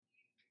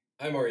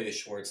I'm Aria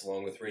Schwartz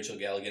along with Rachel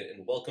Galligan,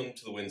 and welcome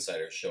to the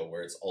Winsider Show,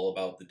 where it's all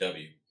about the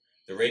W.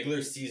 The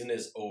regular season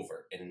is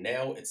over, and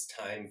now it's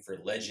time for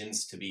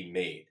legends to be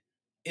made.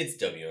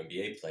 It's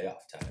WNBA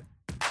playoff time.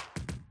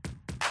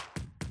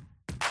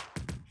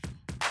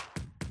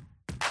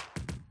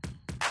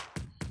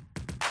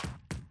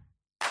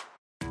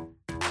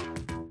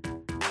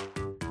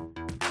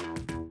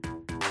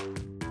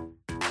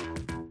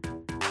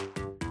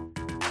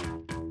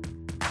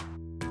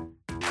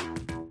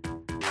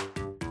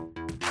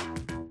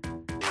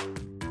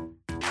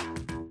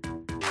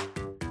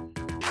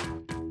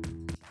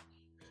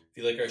 If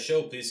you like our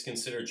show, please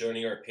consider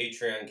joining our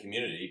Patreon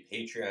community,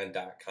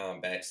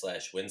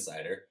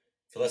 patreon.com/Winsider.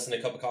 For less than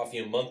a cup of coffee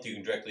a month, you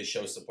can directly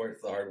show support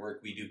for the hard work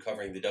we do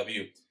covering the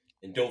W.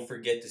 And don't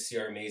forget to see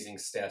our amazing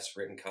staff's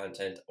written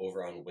content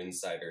over on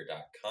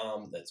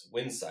winsider.com. That's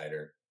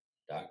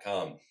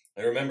winsider.com.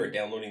 And remember,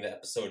 downloading the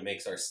episode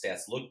makes our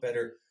stats look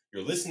better,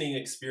 your listening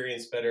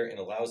experience better, and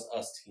allows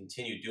us to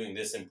continue doing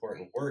this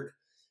important work.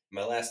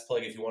 My last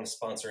plug, if you want to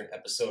sponsor an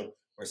episode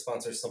or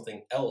sponsor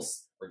something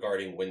else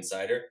regarding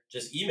Winsider,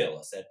 just email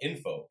us at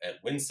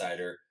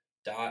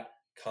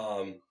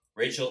info@winsider.com.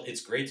 Rachel,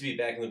 it's great to be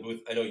back in the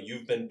booth. I know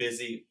you've been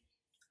busy.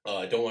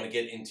 I don't want to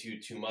get into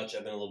too much.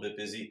 I've been a little bit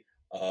busy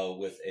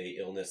with a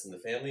illness in the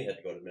family. Had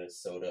to go to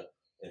Minnesota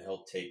and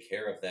help take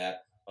care of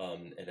that.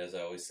 And as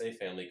I always say,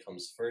 family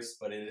comes first.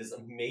 But it is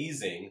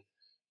amazing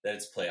that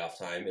it's playoff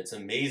time. It's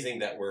amazing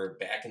that we're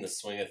back in the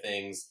swing of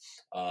things.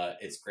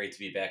 It's great to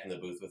be back in the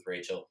booth with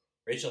Rachel.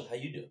 Rachel, how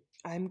you doing?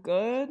 I'm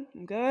good.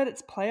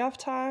 It's playoff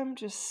time.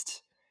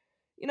 Just,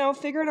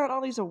 figuring out all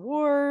these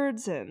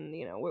awards and,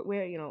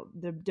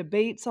 the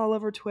debates all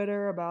over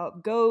Twitter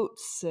about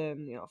GOATs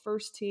and,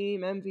 first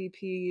team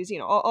MVPs,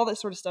 all that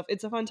sort of stuff.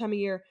 It's a fun time of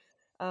year.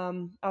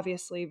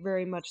 Obviously,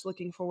 very much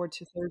looking forward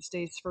to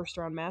Thursday's first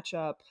round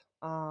matchup.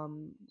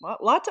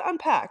 Lot to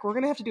unpack. We're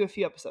going to have to do a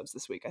few episodes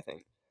this week, I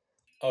think.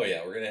 Oh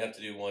yeah, we're gonna have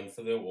to do one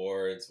for the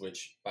awards.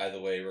 Which, by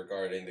the way,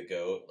 regarding the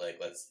GOAT,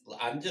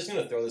 I'm just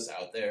gonna throw this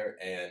out there,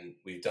 and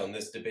we've done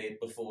this debate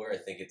before. I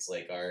think it's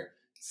like our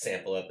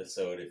sample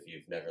episode. If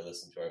you've never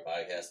listened to our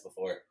podcast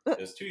before, it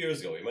was 2 years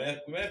ago. We might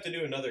have to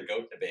do another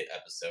GOAT debate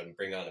episode and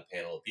bring on a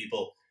panel of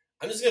people.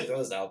 I'm just gonna throw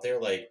this out there.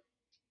 Like,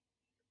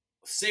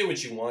 say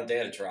what you want,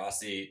 Diana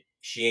Taurasi,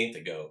 she ain't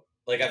the GOAT.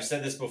 Like I've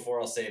said this before,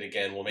 I'll say it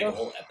again. We'll make a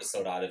whole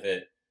episode out of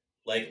it.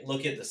 Like,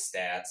 look at the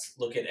stats,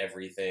 look at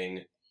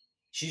everything.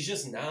 She's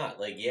just not.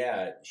 Like,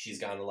 yeah, she's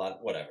gotten a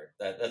lot. Whatever.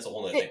 That's a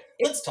whole other thing.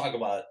 Let's talk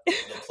about the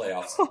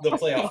playoffs, the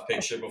playoff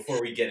picture before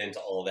we get into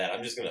all that.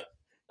 I'm just gonna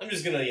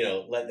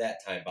let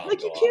that time bomb. Like,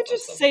 go you can't off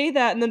just on say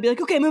that and then be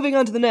like, okay, moving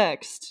on to the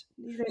next.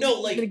 You're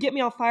gonna get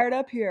me all fired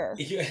up here.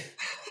 Yeah,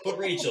 but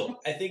Rachel,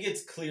 I think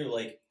it's clear.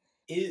 Like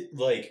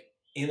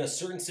in a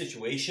certain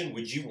situation,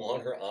 would you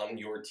want her on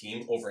your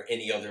team over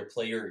any other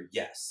player?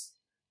 Yes.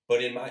 But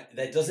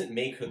that doesn't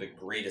make her the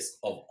greatest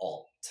of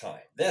all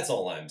time. That's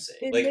all I'm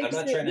saying. I'm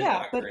not trying to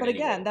knock her. But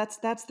again, that's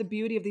the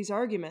beauty of these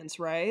arguments,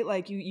 right?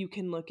 Like you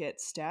can look at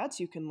stats,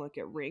 you can look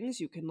at rings,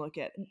 you can look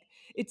at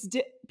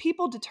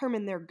people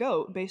determine their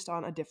GOAT based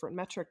on a different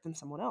metric than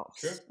someone else.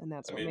 Sure. And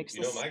that's what makes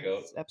my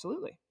GOAT.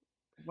 Absolutely.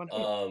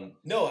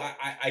 No,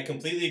 I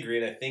completely agree,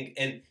 and I think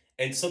and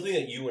something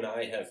that you and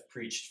I have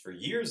preached for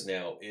years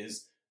now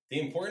is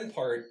the important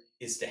part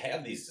is to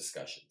have these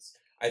discussions.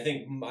 I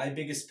think my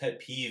biggest pet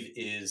peeve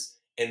is,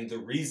 and the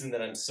reason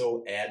that I'm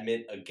so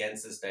adamant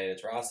against this Diana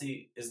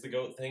Taurasi is the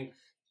GOAT thing,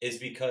 is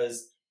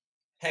because,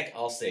 heck,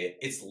 I'll say it,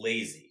 it's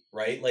lazy,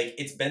 right? Like,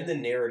 it's been the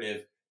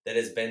narrative that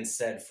has been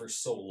said for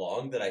so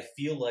long that I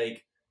feel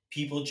like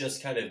people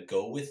just kind of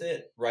go with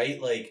it,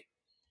 right? Like,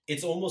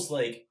 it's almost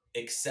like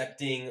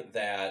accepting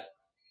that,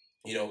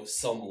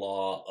 some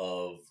law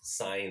of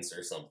science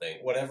or something,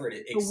 whatever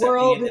it is, the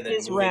world it and then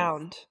is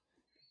round.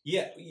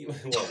 Yeah,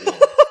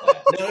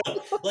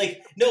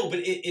 no, but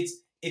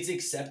it's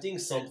accepting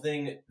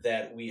something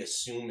that we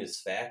assume is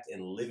fact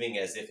and living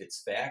as if it's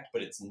fact,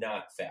 but it's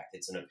not fact.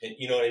 It's an opinion.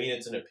 You know what I mean?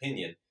 It's an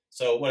opinion.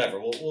 So whatever.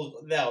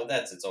 Now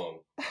that's its own.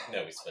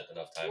 Now we spent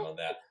enough time on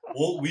that.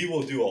 We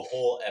will do a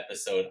whole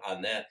episode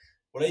on that.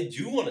 What I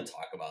do want to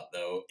talk about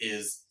though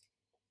is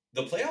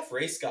the playoff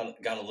race got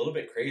a little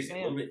bit crazy, a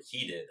little bit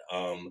heated.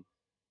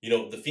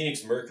 The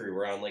Phoenix Mercury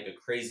were on like a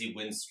crazy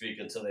win streak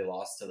until they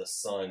lost to the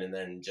Sun, and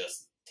then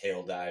just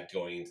tail dived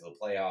going into the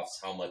playoffs.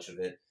 How much of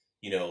it,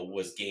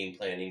 was game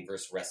planning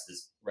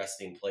versus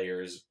resting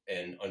players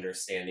and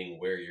understanding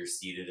where you're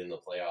seated in the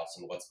playoffs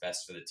and what's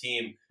best for the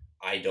team,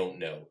 I don't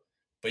know.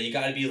 But you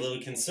got to be a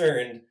little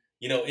concerned.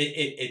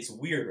 It's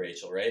weird,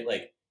 Rachel, right?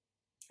 Like,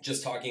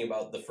 just talking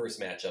about the first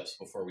matchups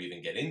before we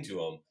even get into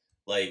them,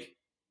 like,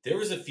 there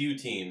was a few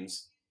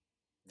teams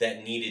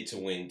that needed to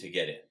win to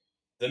get in.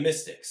 The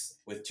Mystics,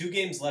 with 2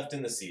 games left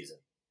in the season,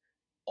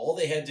 all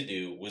they had to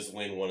do was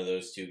win one of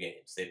those 2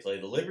 games. They play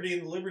the Liberty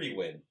and the Liberty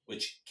win,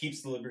 which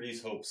keeps the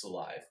Liberty's hopes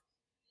alive.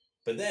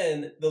 But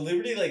then the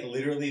Liberty,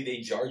 literally, they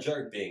Jar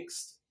Jar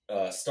Binks,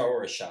 Star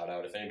Wars shout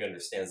out if anybody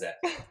understands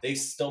that. They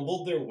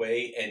stumbled their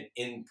way and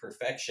in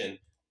perfection,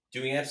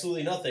 doing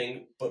absolutely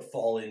nothing but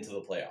fall into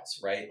the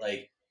playoffs, right?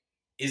 Like,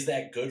 Is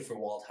that good for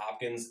Walt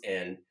Hopkins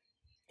and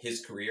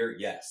his career?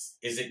 Yes.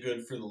 Is it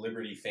good for the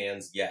Liberty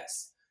fans?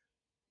 Yes.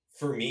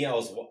 For me, I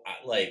was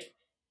like,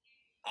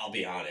 I'll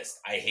be honest,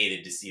 I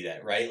hated to see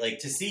that, right? Like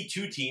to see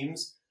two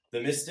teams,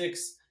 the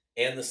Mystics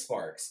and the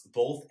Sparks,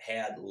 both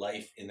had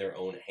life in their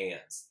own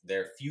hands.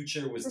 Their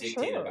future was For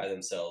dictated sure. by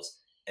themselves,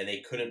 and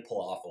they couldn't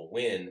pull off a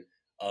win.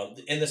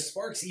 And the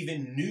Sparks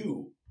even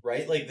knew,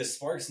 right? Like the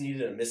Sparks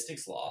needed a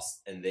Mystics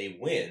loss, and they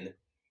win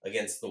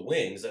against the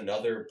Wings,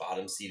 another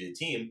bottom seeded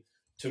team,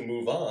 to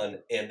move on,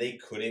 and they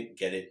couldn't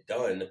get it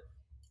done.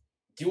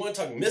 Do you want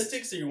to talk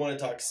Mystics or you want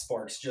to talk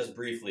Sparks just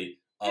briefly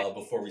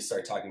before we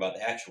start talking about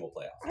the actual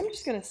playoff I'm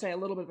just teams? going to say a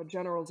little bit of a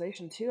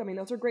generalization too. I mean,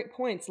 those are great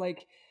points.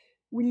 Like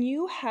when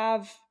you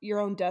have your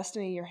own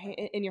destiny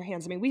in your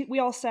hands. I mean, we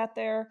all sat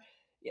there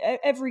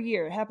every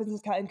year. It happens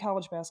in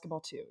college basketball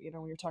too. You know,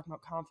 when you're talking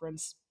about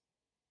conference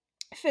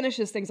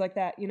finishes, things like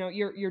that. You know,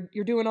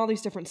 you're doing all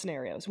these different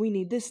scenarios. We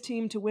need this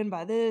team to win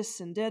by this,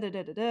 and da da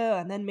da da da,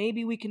 and then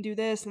maybe we can do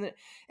this, and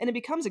it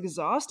becomes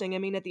exhausting. I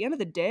mean, at the end of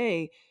the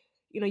day,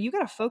 you know, you got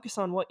to focus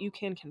on what you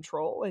can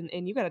control,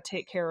 and you got to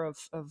take care of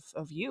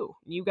you.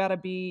 You got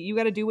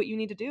to do what you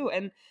need to do,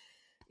 and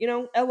you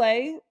know,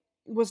 LA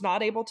was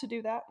not able to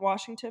do that.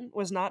 Washington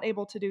was not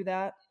able to do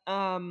that.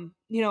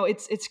 You know,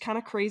 it's kind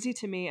of crazy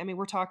to me. I mean,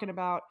 we're talking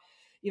about,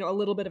 you know, a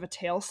little bit of a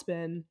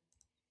tailspin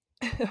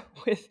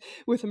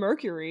with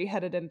Mercury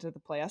headed into the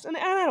playoffs. And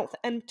I don't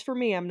and for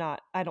me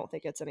I don't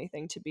think it's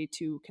anything to be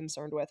too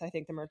concerned with. I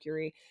think the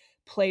Mercury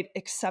played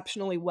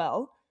exceptionally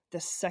well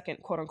the second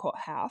quote unquote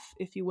half,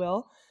 if you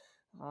will.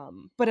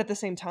 But at the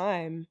same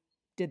time,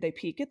 did they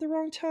peak at the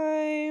wrong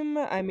time?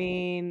 I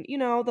mean, you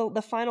know,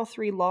 the final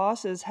three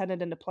losses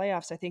headed into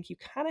playoffs, I think you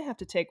kind of have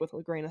to take with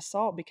a grain of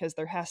salt because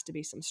there has to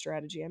be some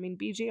strategy. I mean,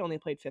 BG only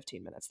played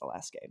 15 minutes the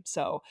last game.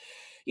 So,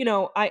 you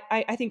know,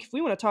 I think if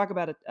we want to talk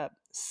about a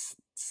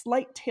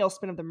slight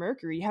tailspin of the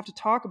Mercury, you have to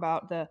talk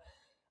about the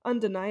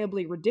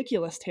undeniably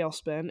ridiculous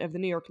tailspin of the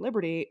New York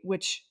Liberty,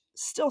 which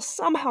still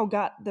somehow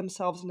got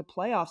themselves into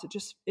playoffs.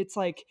 It's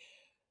like,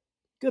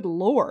 good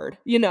lord,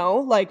 you know,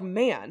 like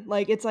man,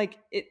 like it's like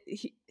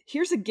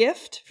here's a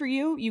gift for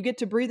you. You get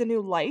to breathe a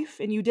new life,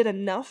 and you did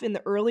enough in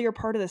the earlier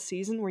part of the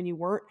season when you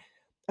weren't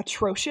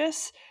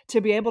atrocious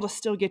to be able to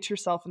still get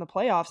yourself in the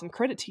playoffs. And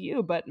credit to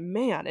you, but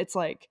man, it's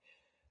like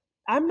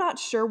I'm not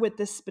sure with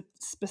this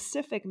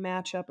specific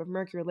matchup of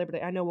Mercury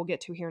Liberty. I know we'll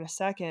get to here in a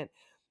second.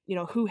 You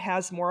know, who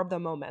has more of the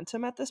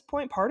momentum at this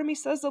point? Part of me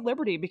says the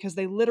Liberty because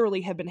they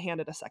literally have been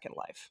handed a second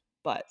life.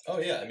 But Oh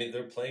yeah, I mean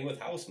they're playing with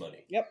house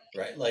money, yep,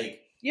 right?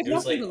 Like you have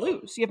there's nothing like to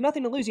lose. You have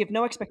nothing to lose. You have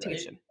no right,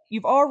 expectation.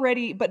 You've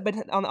already, but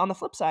on the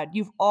flip side,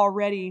 you've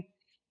already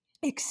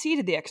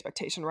exceeded the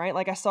expectation, right?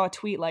 Like I saw a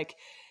tweet like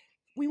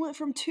we went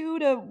from 2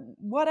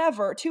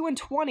 and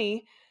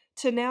 20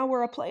 to now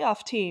we're a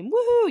playoff team.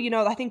 Woohoo! You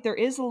know, I think there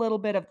is a little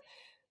bit of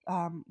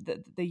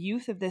the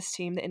youth of this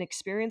team, the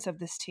inexperience of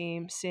this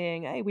team,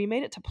 saying, "Hey, we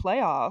made it to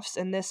playoffs,"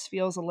 and this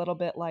feels a little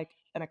bit like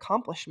an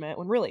accomplishment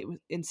when really,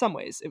 in some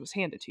ways, it was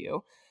handed to you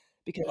oh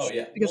because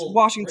yeah, right.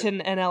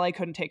 Washington and LA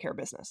couldn't take care of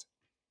business.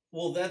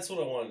 Well, that's what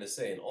I wanted to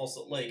say, and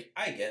also like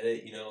I get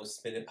it, you know,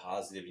 spin it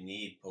positive. You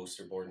need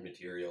poster board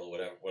material,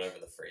 whatever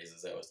the phrase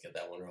is. I always get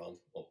that one wrong.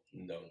 Well,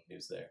 no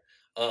news there.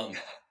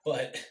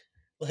 But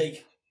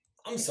like,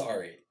 I'm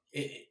sorry,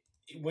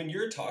 when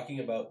you're talking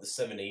about the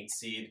 7-8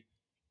 seed,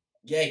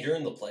 yeah, you're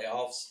in the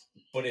playoffs.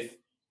 But if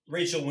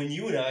Rachel, when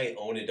you and I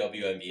own a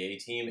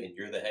WNBA team and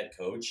you're the head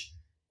coach,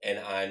 and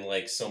I'm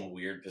like some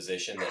weird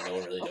position that no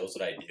one really knows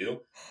what I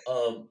do,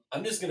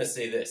 I'm just gonna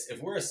say this: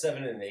 if we're a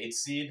 7 and 8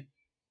 seed,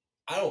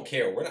 I don't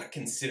care. We're not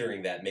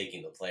considering that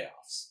making the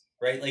playoffs,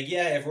 right? Like,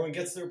 yeah, everyone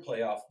gets their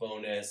playoff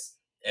bonus.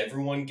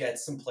 Everyone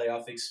gets some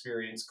playoff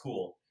experience.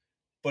 Cool.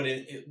 But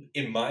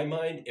in my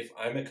mind, if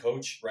I'm a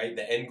coach, right,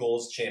 the end goal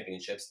is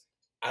championships.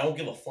 I don't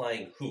give a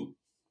flying hoot,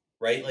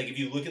 right? Like, if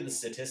you look at the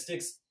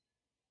statistics,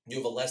 you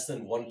have a less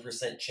than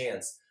 1%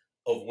 chance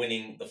of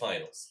winning the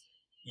finals.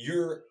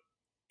 You're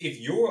if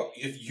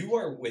you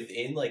are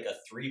within like a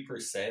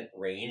 3%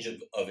 range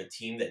of a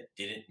team that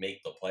didn't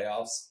make the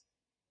playoffs,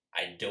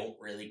 I don't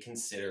really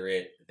consider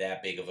it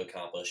that big of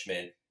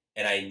accomplishment.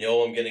 And I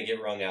know I'm gonna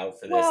get wrung out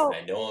for this, and Well,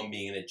 I know I'm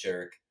being a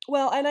jerk.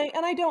 and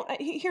I don't.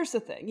 Here's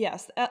the thing.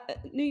 Yes,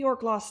 New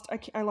York lost.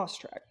 I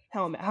lost track.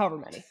 However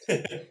many.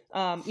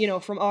 You know,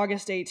 from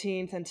August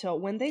 18th until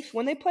when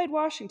they played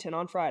Washington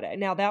on Friday.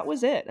 Now that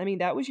was it. I mean,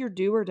 that was your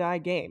do or die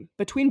game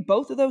between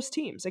both of those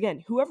teams.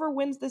 Again, whoever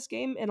wins this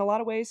game in a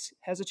lot of ways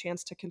has a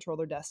chance to control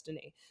their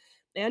destiny.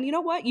 And you know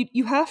what?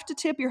 You have to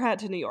tip your hat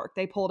to New York.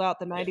 They pulled out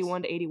the Yes.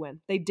 91-80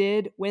 win. They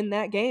did win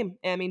that game.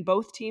 I mean,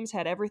 both teams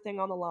had everything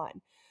on the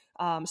line.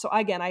 So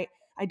again, I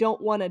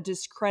don't want to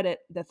discredit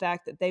the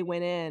fact that they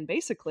went in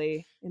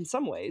basically in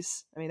some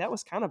ways. I mean, that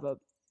was kind of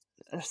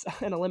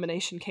an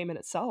elimination game in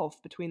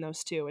itself between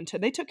those two, and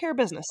they took care of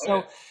business. Oh So,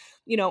 yeah.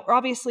 you know,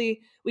 obviously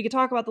we could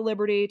talk about the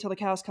Liberty till the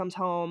cows comes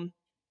home,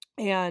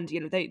 and you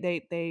know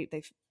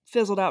they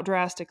fizzled out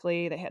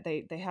drastically.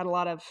 They had a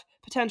lot of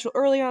potential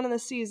early on in the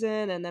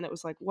season, and then it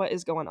was like, what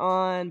is going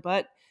on?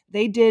 But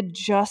They did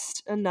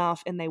just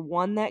enough, and they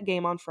won that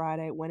game on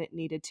Friday when it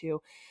needed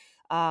to.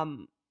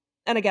 And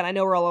again, I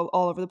know we're all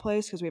over the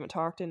place because we haven't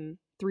talked in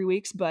 3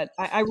 weeks, but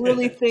I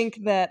really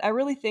think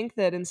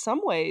that in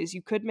some ways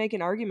you could make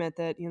an argument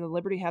that the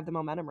Liberty have the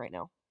momentum right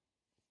now.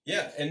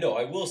 Yeah, and no,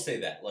 I will say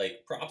that.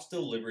 Like, props to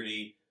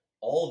Liberty.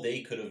 All they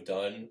could have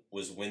done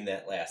was win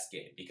that last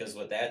game because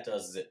what that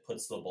does is it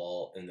puts the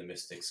ball in the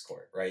Mystics'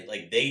 court, right?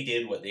 Like, they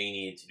did what they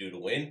needed to do to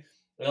win.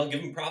 And I'll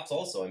give them props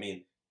also. I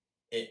mean,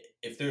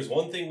 if there's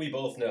one thing we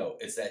both know,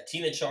 it's that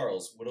Tina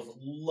Charles would have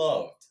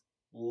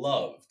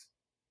loved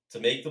to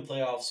make the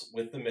playoffs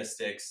with the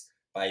Mystics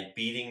by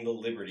beating the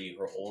Liberty,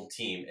 her old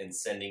team, and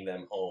sending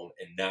them home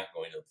and not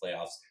going to the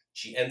playoffs.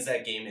 She ends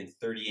that game in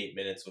 38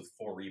 minutes with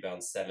 4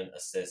 rebounds, 7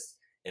 assists,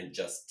 and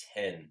just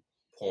 10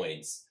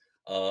 points.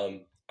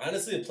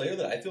 Honestly, the player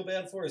that I feel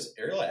bad for is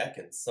Ariel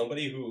Atkins,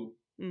 somebody who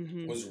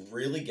was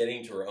really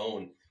getting to her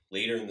own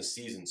later in the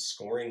season,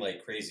 scoring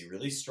like crazy,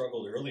 really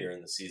struggled earlier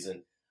in the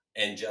season,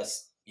 and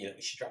just,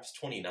 she drops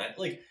 29.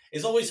 Like,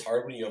 it's always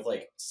hard when you have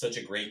like such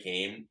a great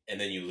game and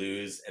then you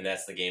lose, and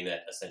that's the game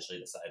that essentially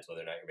decides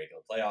whether or not you're making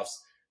the playoffs.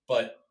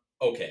 But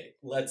okay,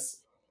 I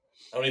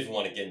don't even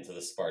want to get into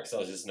the Sparks. That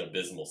was just an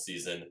abysmal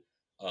season.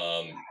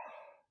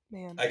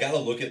 Man, I got to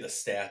look at the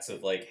stats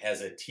of like,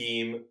 has a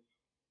team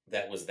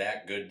that was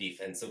that good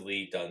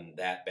defensively done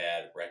that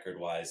bad record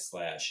wise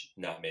 /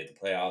 not made the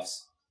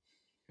playoffs?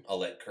 I'll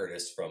let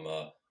Curtis from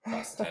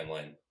Across the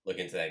Timeline look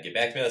into that and get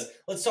back to me on this.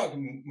 Let's talk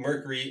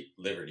Mercury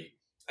Liberty.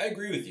 I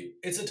agree with you.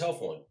 It's a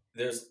tough one.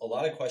 There's a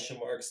lot of question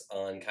marks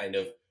on kind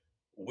of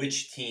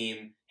which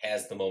team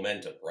has the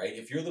momentum, right?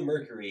 If you're the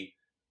Mercury,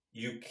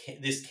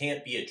 this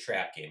can't be a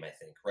trap game, I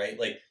think, right?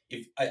 Like,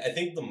 if I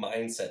think the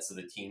mindsets of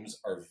the teams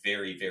are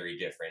very, very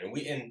different.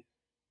 And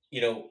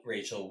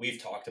Rachel,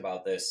 we've talked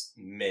about this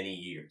many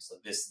years.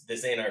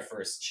 This ain't our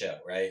first show,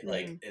 right?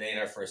 Like, it ain't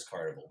our first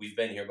carnival. We've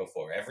been here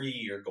before. Every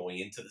year going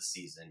into the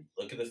season,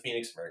 look at the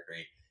Phoenix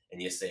Mercury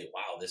and you say,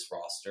 wow, this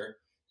roster,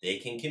 they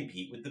can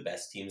compete with the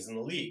best teams in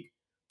the league.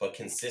 But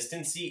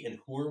consistency and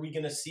who are we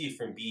going to see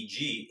from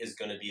BG is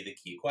going to be the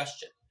key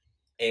question.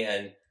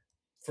 And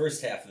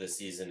first half of the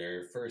season,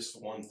 or first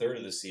 1/3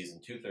 of the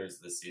season, 2/3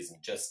 of the season,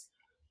 just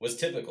was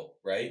typical,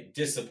 right?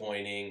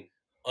 Disappointing,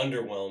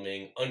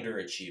 underwhelming,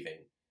 underachieving.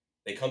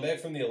 They come back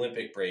from the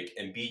Olympic break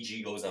and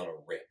BG goes on a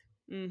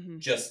rip.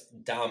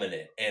 Just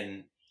dominant.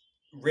 And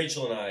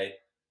Rachel and I,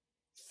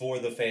 for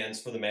the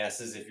fans, for the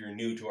masses, if you're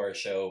new to our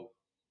show,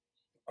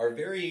 are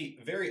very,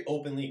 very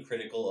openly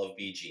critical of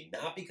BG.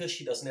 Not because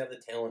she doesn't have the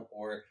talent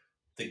or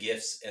the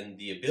gifts and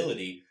the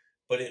ability,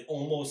 but it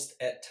almost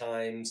at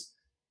times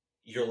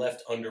you're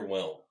left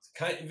underwhelmed.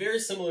 Very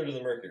similar to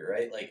the Mercury,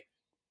 right? Like,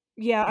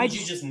 yeah, I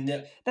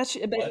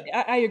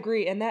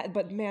agree, and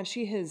but man,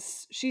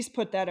 she's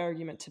put that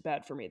argument to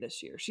bed for me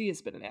this year. She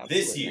has been an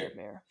absolute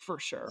nightmare for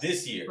sure.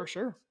 This year, for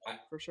sure.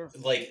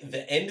 Like,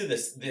 the end of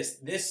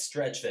this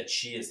stretch that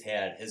she has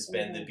had has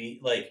been the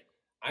beat. Like,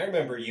 I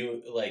remember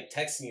you like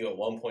texting you at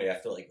one point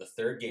after like the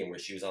third game where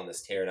she was on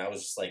this tear, and I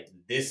was just like,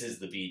 "This is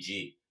the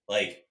BG.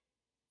 Like,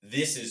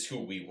 this is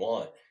who we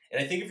want."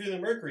 And I think if you're the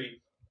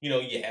Mercury, you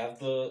have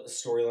the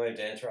storyline of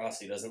Dan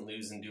Taurasi doesn't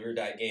lose in do or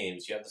die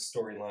games. You have the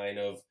storyline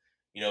of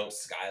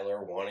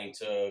Skylar wanting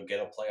to get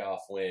a playoff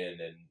win,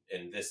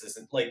 and this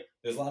isn't like,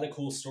 there's a lot of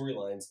cool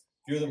storylines.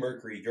 If you're the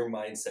Mercury, your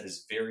mindset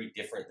is very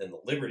different than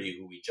the Liberty,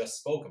 who we just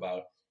spoke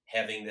about,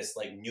 having this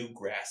like new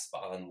grasp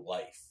on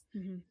life.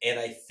 And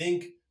I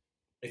think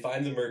if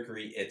I'm the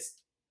Mercury, it's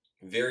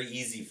very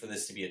easy for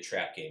this to be a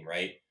trap game,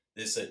 right?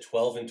 This is a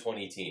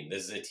 12-20 team.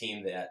 This is a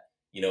team that,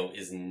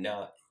 is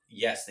not,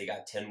 yes, they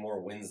got 10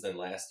 more wins than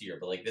last year,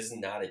 but like, this is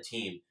not a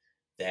team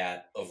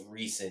that of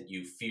recent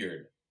you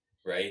feared,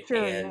 right?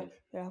 Sure, and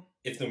yeah.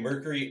 If the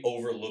Mercury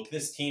overlook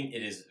this team,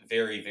 it is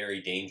very, very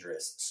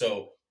dangerous.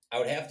 So I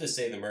would have to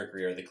say the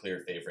Mercury are the clear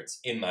favorites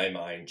in my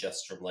mind,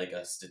 just from like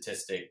a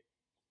statistic,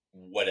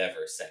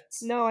 whatever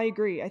sense. No, I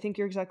agree. I think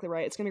you're exactly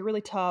right. It's going to be really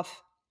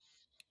tough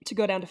to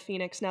go down to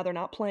Phoenix. Now they're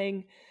not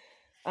playing.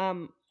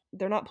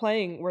 They're not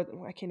playing where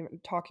I can't even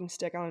Talking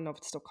Stick. I don't know if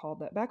it's still called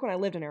that. Back when I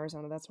lived in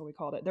Arizona, that's what we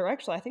called it.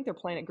 I think they're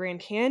playing at Grand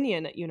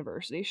Canyon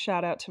University.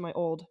 Shout out to my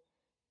old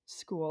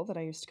school that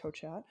I used to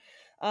coach at.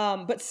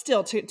 But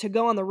still, to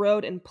go on the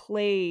road and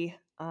play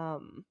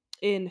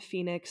in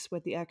Phoenix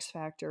with the X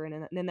Factor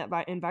and in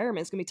that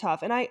environment is going to be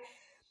tough. And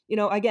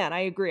again, I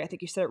agree. I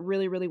think you said it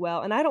really, really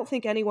well. And I don't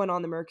think anyone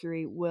on the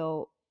Mercury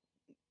will,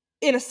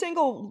 in a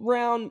single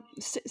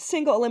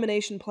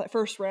elimination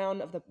first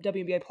round of the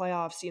WNBA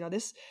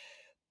playoffs,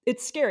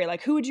 it's scary.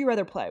 Like, who would you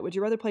rather play? Would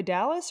you rather play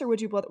Dallas or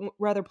would you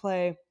rather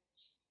play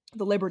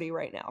the Liberty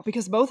right now?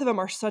 Because both of them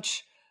are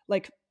such,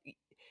 like,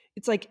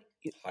 it's like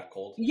hot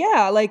cold.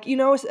 Yeah, like,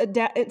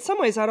 in some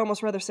ways I'd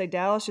almost rather say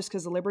Dallas just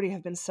because the Liberty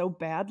have been so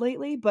bad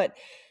lately. But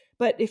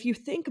if you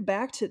think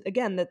back to,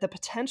 again, that the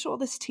potential of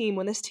this team,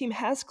 when this team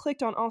has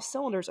clicked on all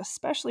cylinders,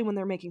 especially when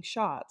they're making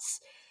shots,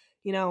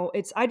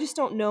 I just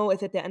don't know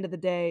if at the end of the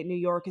day New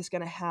York is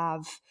going to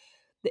have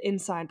the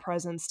inside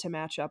presence to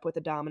match up with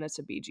the dominance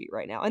of BG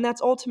right now. And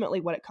that's ultimately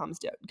what it comes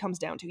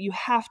down to. You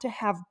have to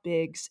have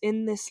bigs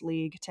in this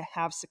league to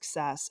have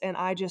success. And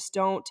I just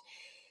don't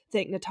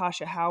think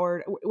Natasha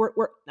Howard,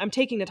 I'm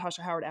taking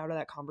Natasha Howard out of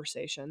that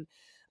conversation.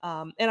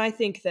 And I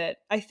think that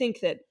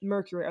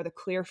Mercury are the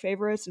clear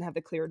favorites and have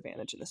the clear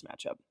advantage in this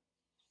matchup.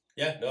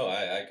 Yeah, no,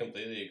 I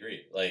completely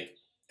agree. Like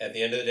at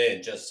the end of the day,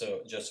 and just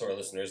so our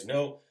listeners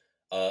know,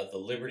 the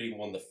Liberty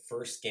won the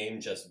first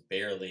game just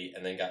barely,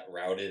 and then got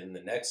routed in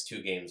the next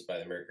two games by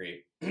the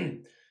Mercury.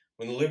 When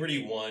the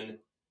Liberty won,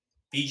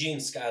 BG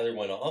and Skylar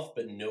went off,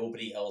 but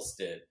nobody else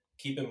did.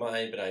 Keep in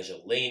mind,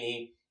 Benijah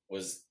Laney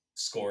was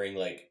scoring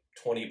like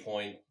 20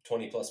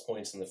 plus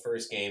points in the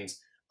first games.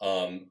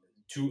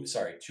 Two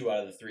out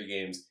of the three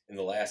games. In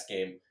the last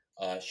game,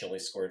 she only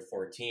scored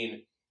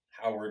 14.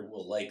 Howard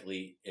will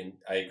likely, and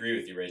I agree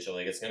with you, Rachel.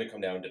 Like it's going to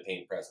come down to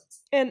paint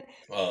presence. And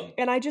Um,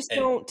 I just and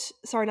don't.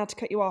 Sorry, not to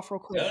cut you off real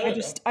quick.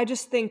 no, I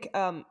just think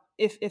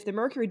if the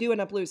Mercury do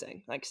end up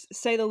losing, like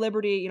say the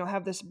Liberty,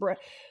 have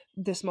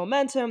this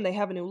momentum, they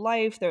have a new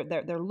life,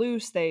 they're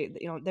loose,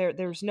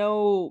 there's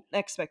no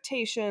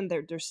expectation,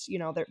 there's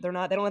they're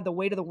not, they don't have the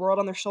weight of the world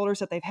on their shoulders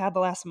that they've had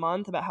the last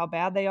month about how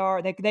bad they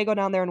are. They go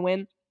down there and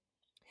win.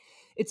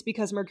 It's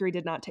because Mercury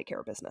did not take care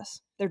of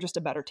business. They're just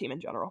a better team in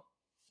general.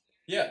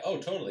 Yeah, oh,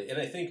 totally. And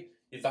I think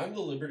if I'm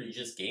the Liberty,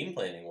 just game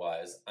planning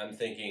wise, I'm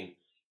thinking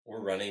we're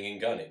running and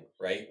gunning,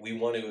 right? We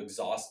want to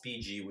exhaust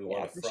BG. We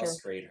want to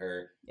frustrate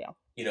her. Yeah.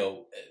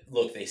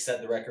 Look, they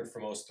set the record for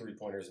most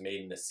 3-pointers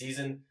made in a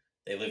season.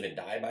 They live and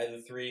die by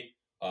the three.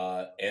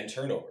 And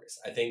turnovers.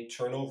 I think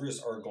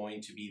turnovers are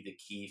going to be the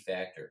key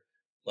factor.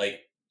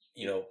 Like,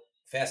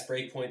 fast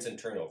break points and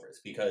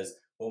turnovers. Because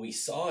what we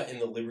saw in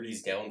the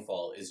Liberty's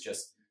downfall is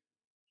just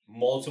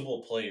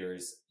multiple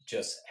players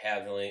just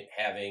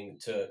having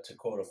to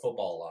quote a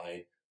football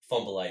line,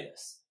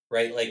 fumbleitis,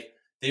 right? Like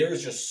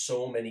there's just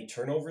so many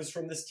turnovers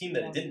from this team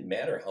that it didn't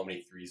matter how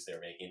many threes they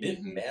were making. It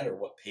didn't matter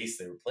what pace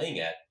they were playing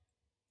at.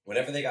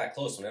 Whenever they got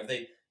close, whenever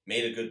they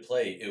made a good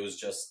play, it was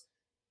just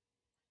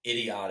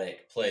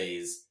idiotic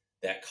plays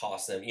that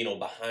cost them,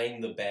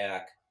 behind the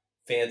back,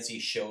 fancy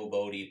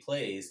showboaty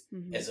plays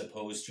as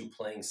opposed to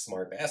playing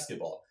smart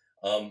basketball.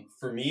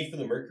 For me, for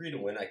the Mercury to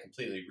win, I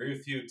completely agree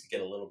with you. To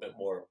get a little bit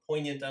more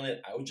poignant on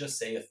it, I would just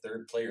say a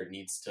third player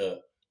needs to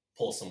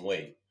pull some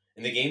weight.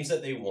 In the games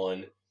that they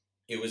won,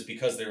 it was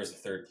because there was a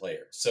third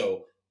player.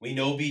 So we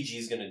know BG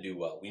is going to do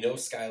well. We know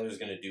Skylar's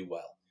going to do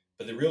well.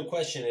 But the real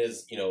question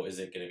is, is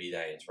it going to be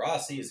Diane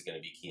Taurasi? Is it going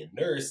to be Kian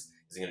Nurse?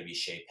 Is it going to be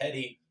Shea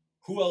Petty?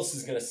 Who else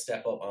is going to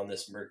step up on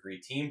this Mercury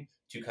team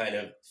to kind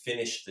of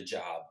finish the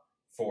job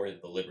for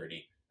the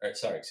Liberty?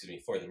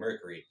 For the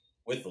Mercury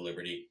with the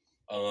Liberty.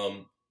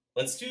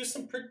 Let's do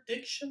some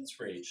predictions,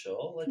 Rachel.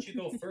 I'll let you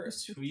go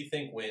first. Who do you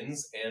think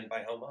wins and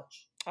by how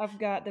much? I've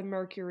got the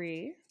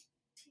Mercury.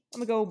 I'm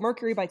going to go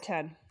Mercury by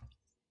 10.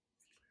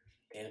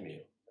 Damn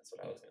you. That's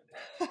what I was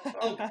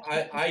going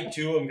to do. I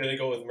too am going to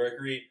go with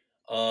Mercury.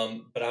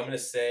 But I'm going to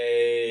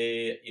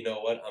say, you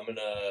know what? I'm going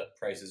to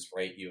Price is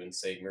Right you and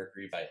say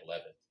Mercury by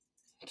 11.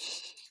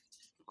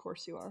 Of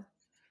course you are.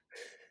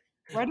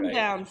 Write them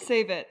down.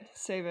 Save it.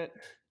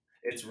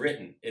 It's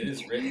written. It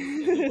is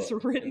written. It's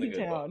written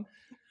down.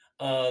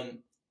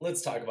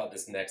 Let's talk about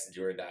this next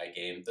do or die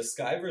game. The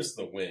Sky versus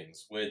the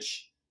Wings,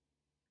 which,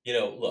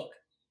 look,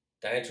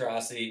 Diane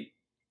Taurasi,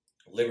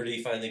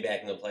 Liberty finally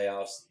back in the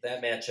playoffs.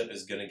 That matchup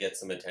is going to get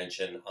some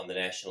attention on the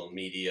national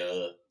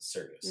media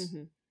circus.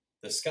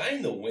 The Sky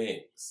and the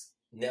Wings.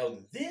 Now,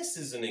 this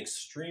is an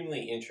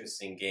extremely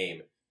interesting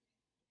game.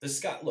 The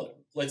Sky, look,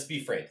 let's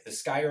be frank. The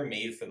Sky are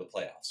made for the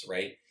playoffs,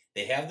 right?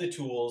 They have the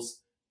tools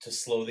to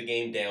slow the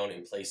game down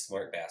and play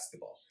smart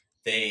basketball.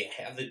 They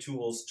have the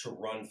tools to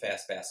run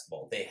fast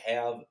basketball. They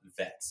have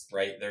vets,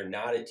 right? They're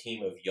not a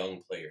team of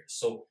young players.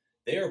 So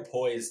they are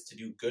poised to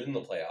do good in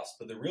the playoffs.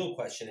 But the real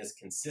question is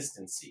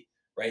consistency,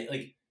 right?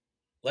 Like,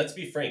 let's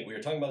be frank. We were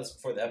talking about this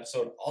before the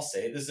episode. I'll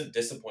say it, this is a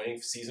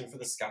disappointing season for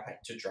the Sky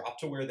to drop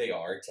to where they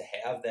are, to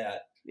have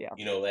that,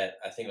 that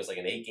I think it was like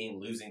an 8-game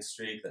losing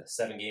streak, the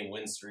 7-game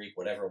win streak,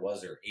 whatever it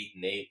was, or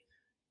 8-8.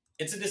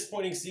 It's a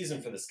disappointing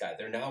season for the Sky.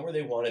 They're not where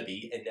they want to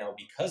be. And now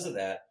because of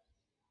that,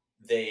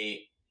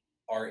 they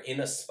are in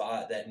a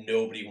spot that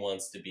nobody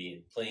wants to be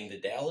in, playing the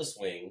Dallas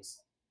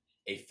Wings,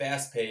 a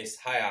fast-paced,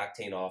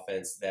 high-octane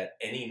offense that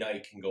any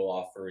night can go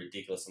off for a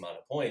ridiculous amount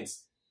of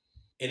points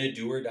in a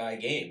do-or-die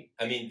game.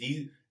 I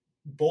mean,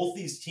 both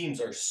these teams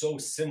are so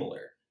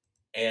similar,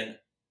 and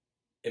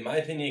in my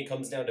opinion, it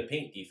comes down to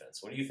paint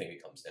defense. What do you think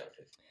it comes down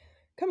to?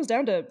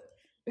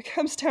 It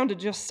comes down to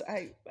just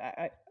I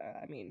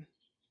mean,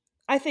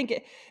 I think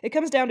it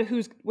comes down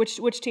to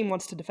which team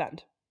wants to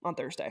defend on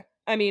Thursday.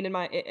 I mean,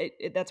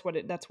 that's what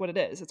it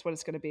is. It's what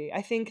it's going to be.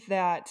 I think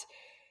that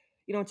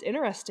it's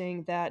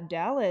interesting that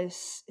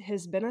Dallas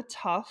has been a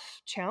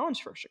tough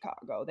challenge for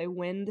Chicago. They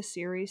win the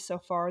series so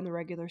far in the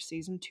regular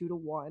season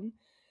 2-1.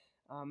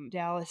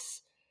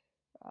 Dallas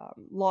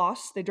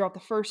lost. They dropped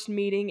the first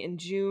meeting in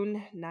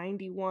June,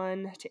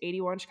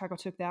 91-81. Chicago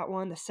took that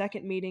one. The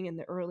second meeting in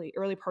the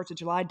early parts of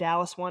July,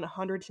 Dallas won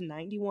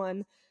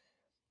 100-91.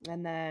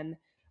 And then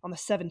on the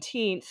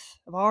 17th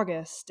of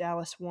August,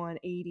 Dallas won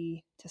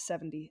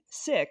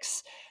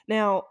 80-76.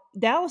 Now,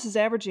 Dallas is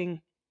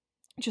averaging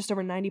just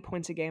over 90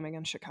 points a game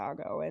against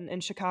Chicago.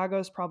 And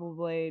Chicago's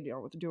probably,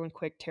 doing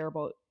quick,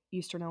 terrible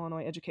Eastern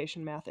Illinois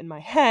education math in my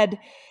head,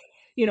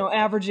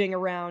 averaging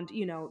around,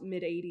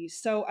 mid 80s.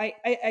 So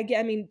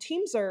I mean,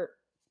 teams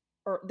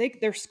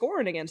they're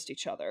scoring against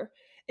each other.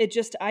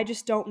 I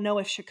just don't know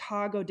if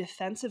Chicago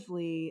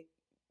defensively,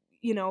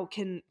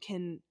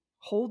 can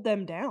hold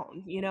them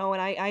down,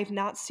 and I've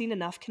not seen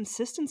enough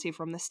consistency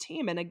from this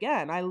team. And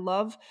again, I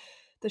love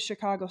the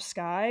Chicago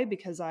Sky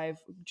because I've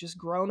just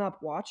grown up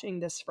watching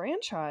this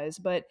franchise,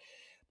 but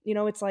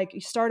it's like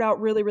you start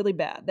out really, really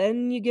bad,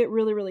 then you get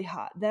really, really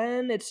hot,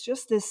 then it's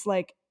just this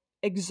like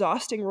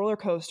exhausting roller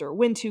coaster.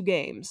 Win 2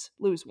 games,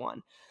 lose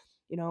 1.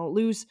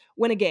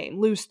 Win a game,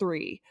 lose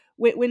 3.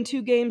 Win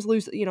 2 games,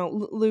 lose.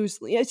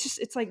 It's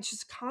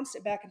just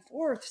constant back and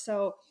forth.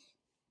 So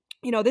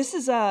this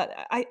is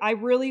I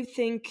really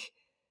think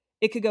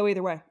it could go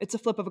either way. It's a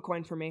flip of a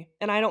coin for me.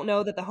 And I don't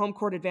know that the home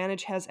court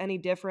advantage has any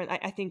different.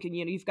 I think,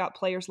 you've got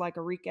players like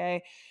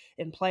Enrique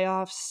in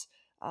playoffs.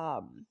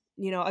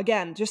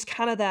 Again, just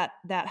kind of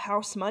that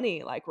house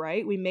money, like,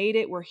 right? We made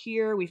it. We're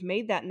here. We've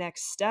made that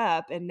next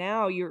step. And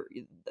now the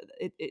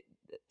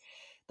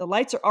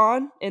lights are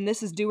on and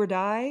this is do or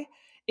die.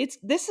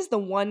 This is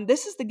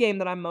the game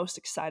that I'm most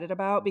excited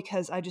about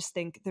because I just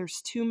think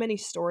there's too many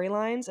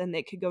storylines and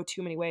they could go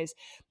too many ways.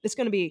 It's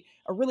going to be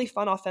a really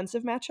fun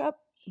offensive matchup,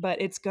 but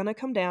it's going to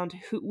come down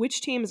to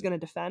which team is going to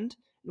defend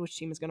and which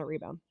team is going to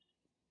rebound.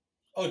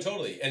 Oh,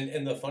 totally.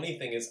 And the funny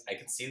thing is, I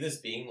could see this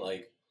being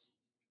like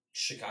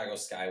Chicago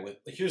Sky with.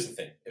 Here's the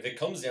thing: if it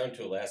comes down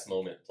to a last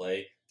moment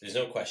play, there's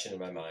no question in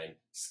my mind,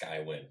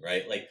 Sky win,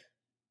 right? Like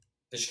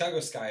the Chicago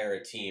Sky are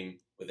a team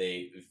with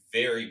a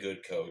very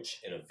good coach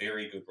and a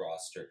very good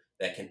roster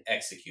that can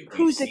execute.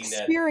 Who's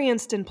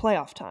experienced in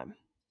playoff time.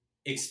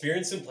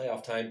 Experience in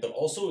playoff time, but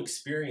also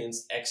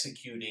experience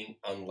executing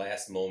on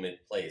last moment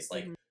plays.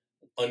 Like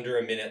under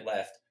a minute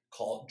left,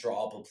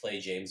 draw up a play,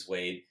 James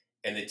Wade,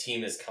 and the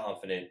team is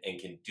confident and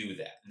can do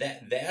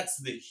that.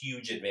 That's the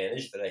huge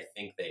advantage that I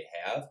think they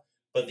have.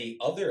 But the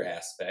other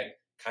aspect,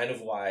 kind of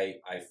why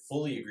I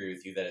fully agree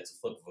with you that it's a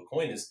flip of a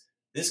coin, is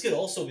this could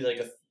also be like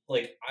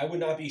I would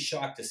not be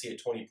shocked to see a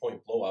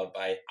 20-point blowout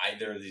by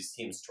either of these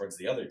teams towards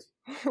the other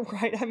team.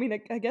 Right. I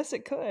mean, I guess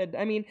it could.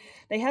 I mean,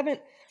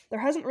 there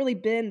hasn't really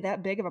been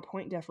that big of a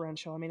point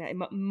differential. I mean,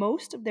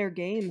 most of their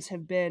games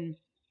have been,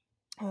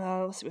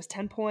 it was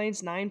 10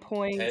 points, 9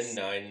 points. 10,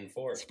 9, and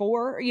 4.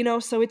 4,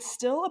 so it's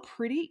still a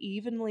pretty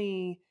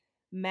evenly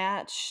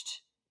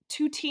matched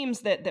two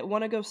teams that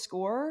want to go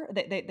score,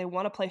 they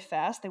want to play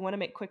fast, they want to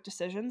make quick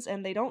decisions,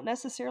 and they don't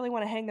necessarily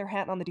want to hang their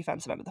hat on the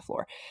defensive end of the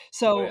floor.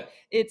 So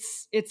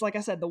it's like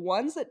I said, the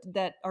ones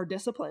that are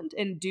disciplined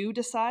and do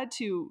decide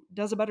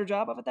does a better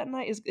job of it that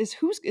night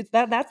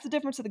that's the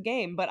difference of the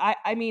game. But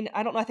I mean,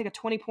 I don't know, I think a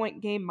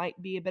 20-point game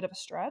might be a bit of a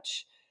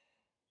stretch.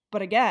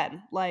 But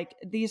again, like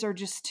these are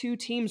just two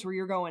teams where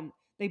you're going,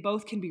 they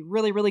both can be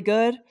really, really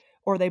good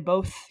or they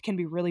both can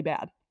be really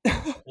bad.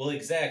 Well,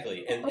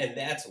 exactly. And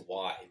that's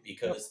why,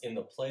 because in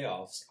the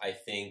playoffs, I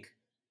think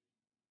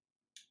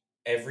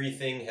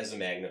everything has a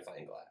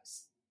magnifying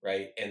glass,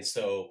 right? And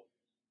so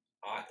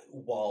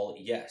while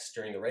yes,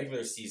 during the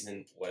regular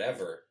season,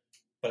 whatever,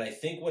 but I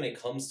think when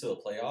it comes to the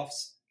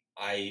playoffs,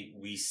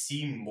 we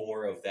see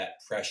more of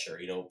that pressure,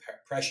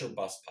 pressure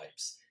bust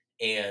pipes.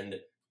 And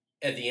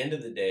at the end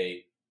of the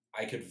day,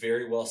 I could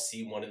very well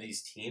see one of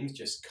these teams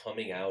just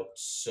coming out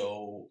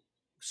so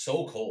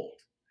cold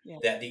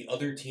that the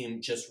other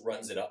team just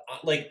runs it up.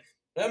 Like,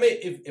 I mean,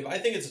 if I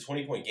think it's a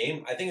 20-point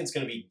game, I think it's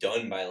going to be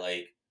done by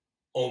like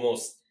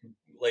almost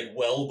like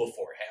well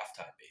before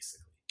halftime,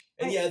 basically.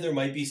 And yeah, there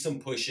might be some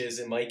pushes.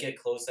 It might get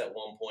close at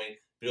one point,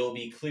 but it'll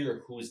be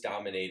clear who's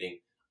dominating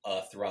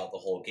throughout the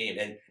whole game.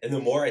 And the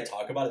more I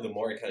talk about it, the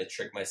more I kind of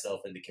trick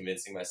myself into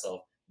convincing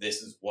myself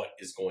this is what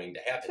is going to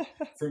happen.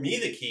 For me,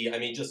 the key, I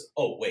mean,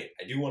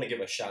 I do want to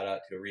give a shout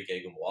out to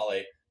Enrique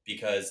Ogunbowale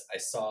because I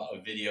saw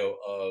a video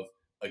of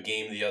a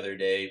game the other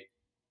day.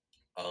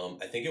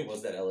 I think it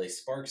was that LA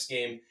Sparks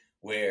game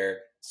where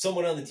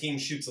someone on the team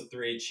shoots a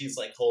 3 and she's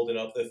like holding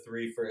up the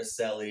 3 for a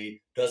celly,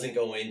 doesn't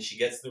go in. She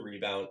gets the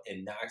rebound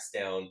and knocks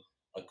down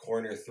a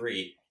corner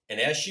 3. And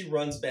as she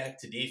runs back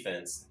to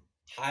defense,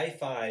 high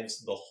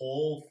fives the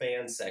whole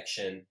fan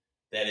section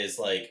that is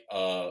like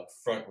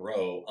front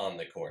row on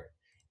the court.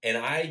 And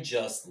I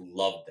just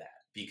love that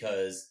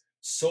because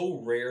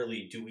so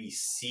rarely do we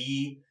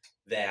see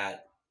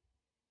that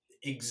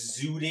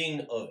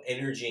exuding of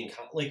energy and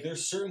like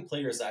there's certain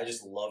players that I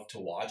just love to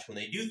watch when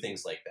they do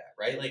things like that,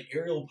 right? Like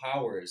Aerial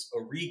Powers,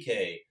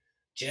 Enrique,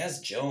 Jazz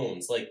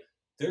Jones. Like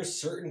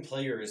there's certain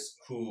players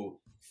who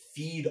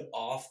feed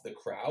off the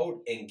crowd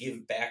and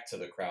give back to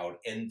the crowd,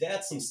 and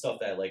that's some stuff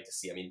that I like to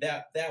see. I mean,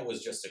 that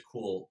was just a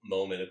cool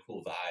moment, a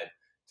cool vibe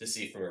to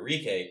see from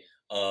Enrique,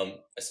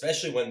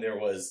 especially when there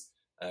was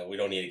we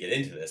don't need to get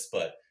into this,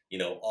 but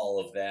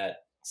all of that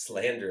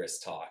slanderous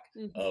talk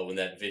when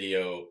that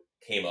video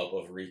came up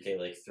of Rike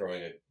like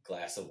throwing a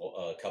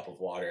cup of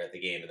water at the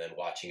game and then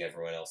watching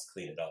everyone else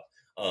clean it up.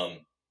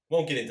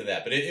 Won't get into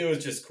that, but it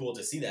was just cool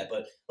to see that.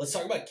 But let's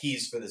talk about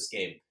keys for this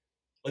game.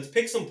 Let's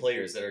pick some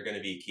players that are going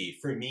to be key.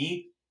 For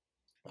me,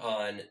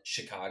 on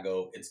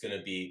Chicago, it's going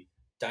to be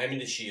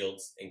Diamond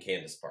DeShields and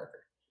Candace Parker.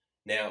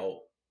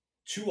 Now,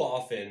 too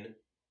often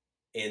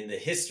in the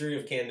history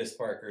of Candace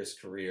Parker's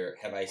career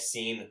have I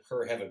seen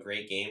her have a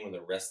great game when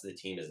the rest of the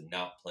team is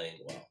not playing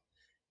well.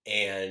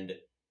 And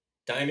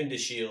Diamond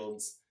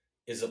DeShields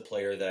is a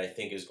player that I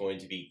think is going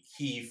to be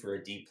key for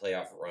a deep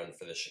playoff run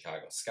for the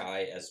Chicago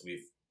Sky, as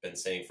we've been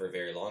saying for a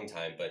very long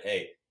time. But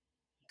hey,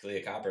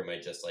 Kahleah Copper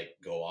might just like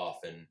go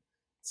off and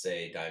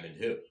say Diamond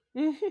who.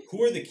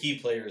 Who are the key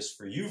players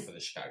for you for the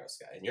Chicago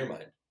Sky in your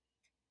mind?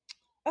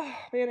 Oh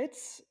man,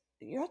 it's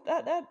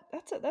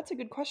that's a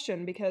good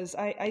question because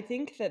I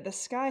think that the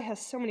Sky has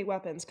so many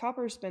weapons.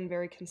 Copper's been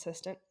very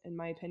consistent in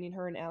my opinion.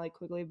 Her and Allie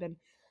Quigley have been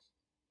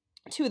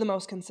two of the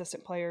most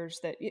consistent players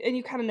that, and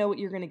you kind of know what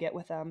you're going to get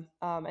with them,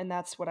 and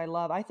that's what I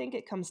love. I think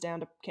it comes down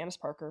to Candace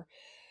Parker.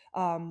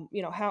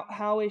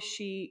 How is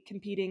she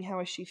competing? How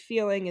is she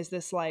feeling? Is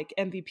this like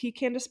MVP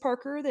Candace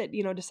Parker that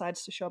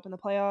decides to show up in the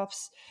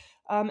playoffs?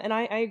 And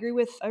I agree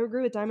with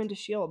Diamond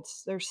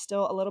DeShields. There's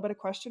still a little bit of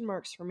question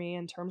marks for me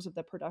in terms of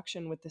the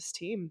production with this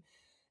team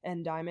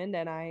and Diamond,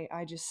 and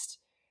I just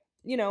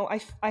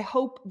I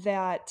hope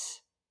that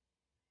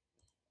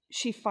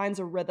she finds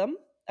a rhythm,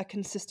 a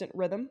consistent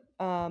rhythm,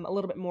 a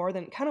little bit more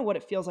than kind of what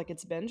it feels like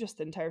it's been just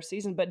the entire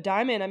season. But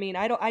Diamond, I mean,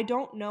 I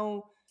don't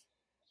know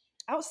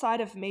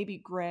outside of maybe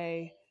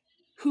Gray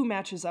who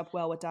matches up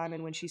well with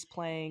Diamond when she's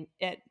playing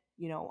at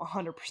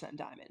 100%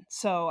 Diamond.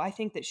 So I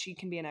think that she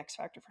can be an X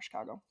factor for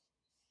Chicago.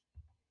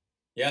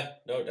 Yeah,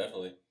 no,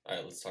 definitely. All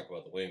right, let's talk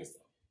about the Wings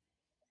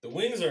though. The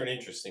Wings are an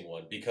interesting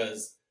one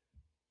because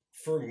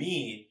for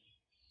me,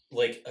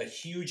 like a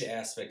huge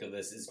aspect of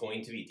this is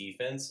going to be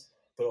defense,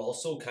 but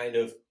also kind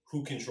of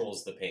who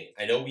controls the paint.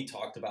 I know we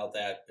talked about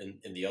that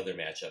in the other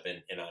matchup,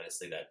 and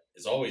honestly, that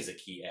is always a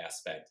key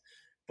aspect.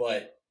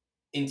 But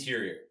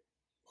interior,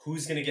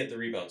 who's going to get the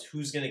rebounds?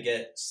 Who's going to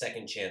get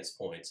second chance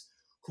points?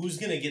 Who's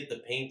going to get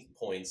the paint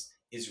points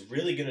is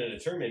really going to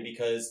determine,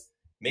 because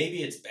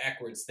maybe it's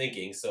backwards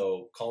thinking,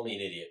 so call me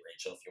an idiot,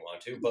 Rachel, if you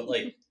want to. But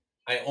like,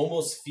 I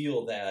almost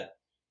feel that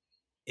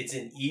it's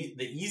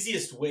the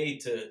easiest way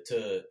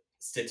to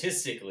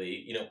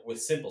statistically, with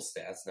simple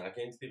stats, not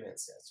getting to the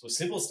advanced stats, with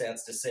simple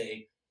stats to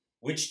say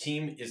which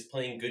team is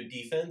playing good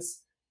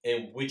defense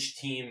and which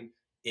team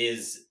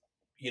is,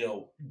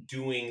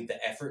 doing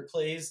the effort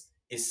plays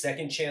is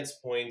second chance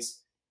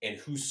points and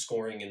who's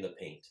scoring in the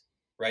paint,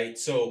 right?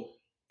 So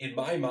in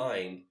my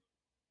mind,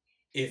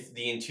 if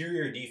the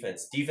interior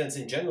defense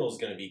in general is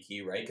going to be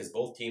key, right? Because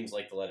both teams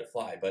like to let it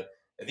fly. But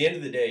at the end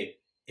of the day,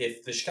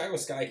 if the Chicago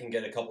Sky can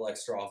get a couple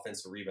extra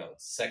offensive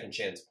rebounds, second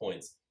chance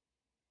points,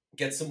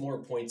 get some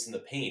more points in the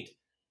paint,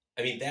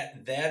 I mean,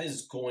 that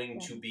is going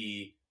to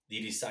be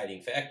the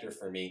deciding factor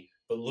for me.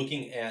 But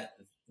looking at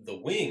the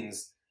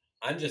Wings,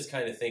 I'm just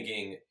kind of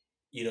thinking,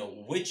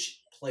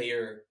 which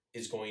player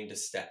is going to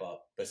step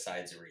up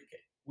besides Arike?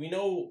 We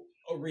know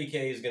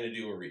Arike is going to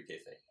do Arike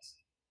things,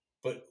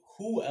 but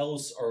who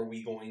else are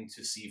we going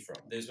to see from?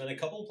 There's been a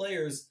couple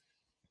players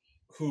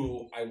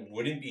who I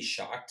wouldn't be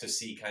shocked to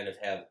see kind of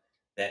have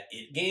that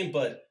it game,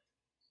 but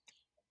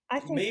I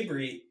think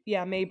Mabry.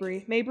 Yeah,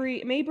 Mabry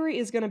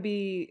is going to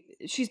be.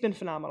 She's been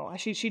phenomenal.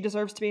 She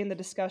deserves to be in the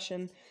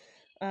discussion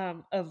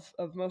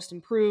of most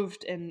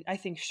improved, and I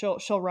think she'll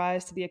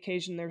rise to the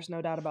occasion. There's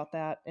no doubt about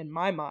that in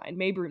my mind.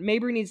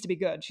 Mabry needs to be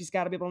good. She's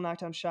got to be able to knock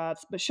down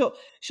shots, but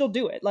she'll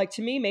do it. Like,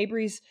 to me,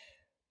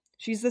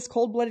 she's this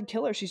cold-blooded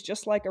killer. She's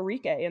just like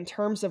Arike in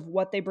terms of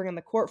what they bring on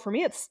the court. For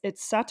me, it's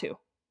Satu.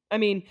 I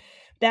mean,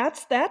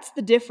 that's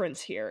the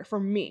difference here for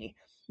me.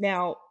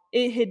 Now,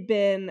 it had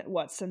been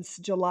since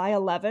July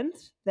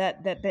 11th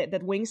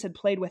that Wings had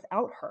played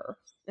without her,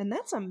 and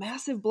that's a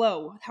massive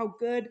blow. How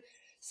good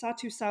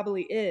Satu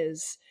Sabally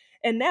is,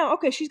 and now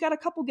she's got a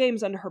couple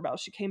games under her belt.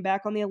 She came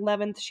back on the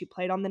 11th. She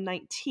played on the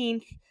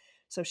 19th.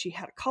 So she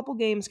had a couple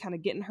games kind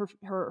of getting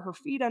her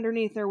feet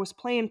underneath her, was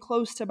playing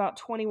close to about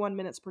 21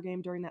 minutes per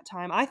game during that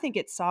time. I think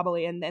it's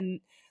Sabally, and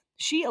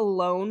she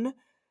alone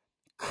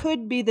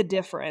could be the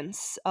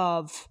difference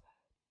of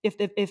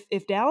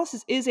if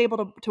Dallas is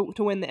able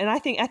to win, and I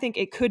think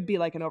it could be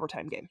like an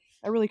overtime game.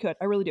 I really could.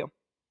 I really do.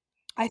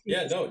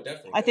 Yeah, no,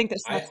 definitey. I think that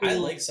I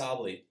like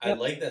Sabally. Yep. I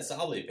like that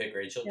Sabally pick,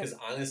 Rachel, Yep. because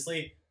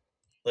honestly,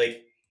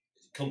 like,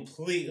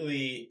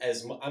 completely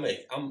I'm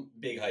a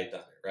big hyped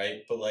on it,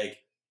 right? But like,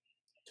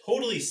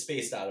 totally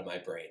spaced out of my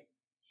brain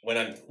when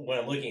I'm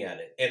looking at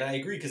it. And I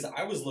agree, because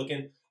I was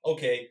looking,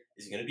 okay,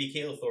 is it going to be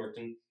Kayla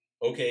Thornton?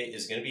 Okay,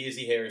 is it going to be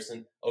Izzy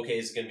Harrison? Okay,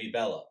 is it going to be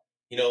Bella?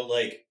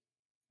 Like,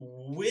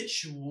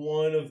 which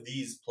one of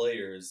these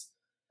players,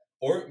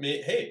 or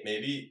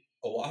maybe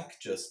Awak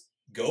just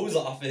goes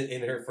off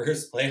in her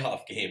first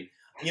playoff game.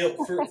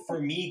 For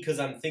me, because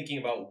I'm thinking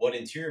about what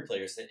interior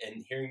players,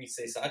 and hearing you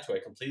say Satu, I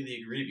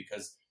completely agree,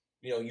 because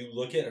you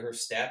look at her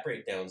stat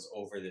breakdowns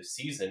over this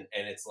season,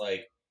 and it's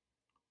like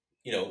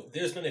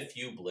there's been a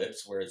few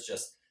blips where it's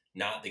just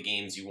not the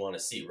games you want to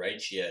see,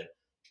 right? She had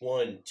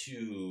 1,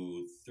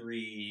 2,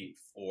 3,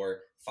 4,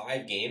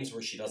 5 games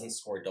where she doesn't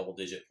score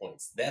double-digit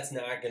points. That's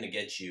not going to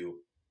get you,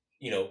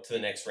 to the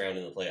next round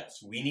in the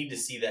playoffs. We need to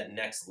see that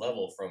next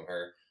level from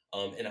her.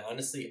 And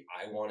honestly,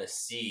 I want to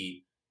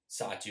see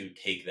Satu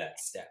take that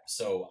step.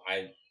 So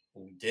I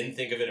didn't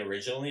think of it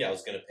originally. I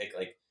was going to pick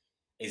like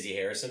Izzy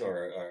Harrison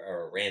or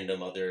a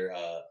random other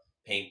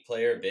paint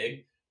player,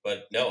 big.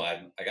 But no,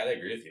 I got to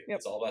agree with you. Yep.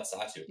 It's all about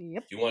Satu.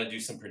 Yep. Do you want to do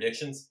some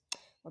predictions?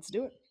 Let's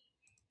do it.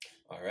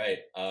 All right.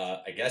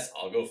 I guess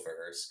I'll go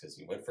first because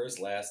you went first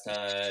last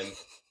time.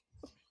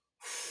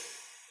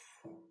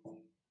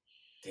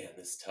 Damn,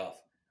 this is tough.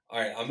 All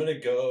right, I'm going to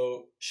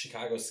go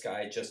Chicago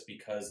Sky just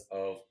because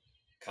of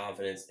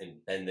confidence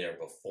and been there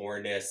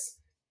beforeness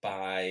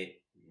by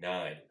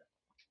 9.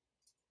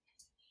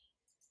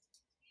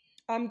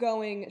 I'm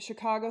going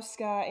Chicago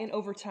Sky in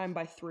overtime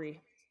by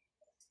 3.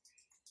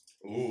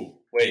 Ooh,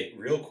 wait,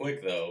 real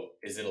quick though,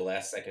 is it a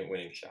last-second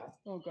winning shot?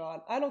 Oh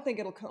God, I don't think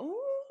it'll come. Ooh,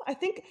 I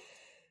think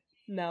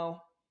no,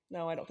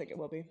 I don't think it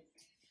will be.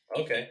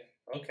 Okay.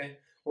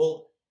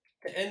 Well,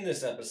 to end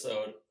this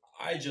episode,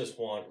 I just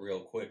want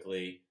real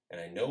quickly, and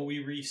I know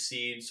we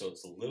reseed, so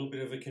it's a little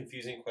bit of a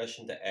confusing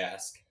question to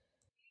ask,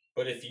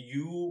 but if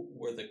you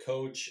were the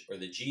coach or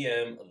the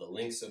GM of the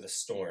Lynx or the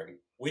Storm,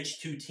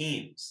 which 2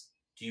 teams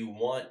do you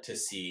want to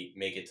see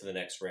make it to the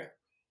next round?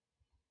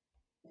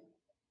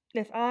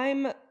 If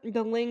I'm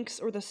the Lynx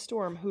or the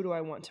Storm, who do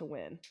I want to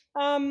win?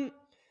 And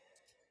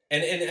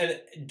I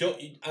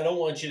don't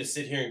want you to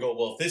sit here and go,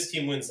 well, if this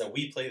team wins, then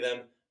we play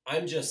them.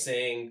 I'm just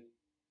saying,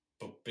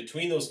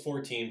 between those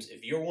 4 teams,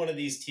 if you're one of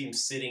these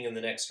teams sitting in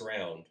the next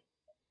round,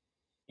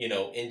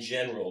 in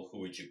general, who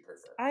would you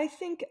prefer? I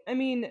think,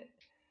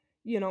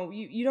 you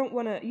don't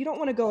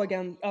want to go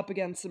up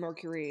against the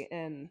Mercury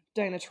and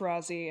Diana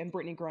Taurasi and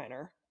Brittany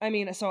Griner.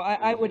 So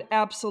I would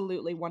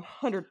absolutely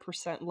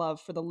 100%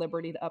 love for the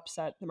Liberty to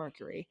upset the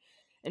Mercury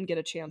and get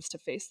a chance to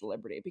face the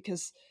Liberty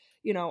because,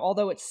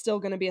 although it's still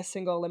going to be a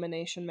single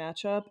elimination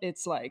matchup,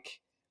 it's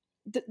like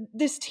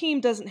this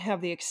team doesn't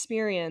have the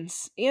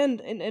experience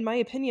and, in my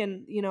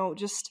opinion,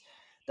 just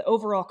the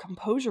overall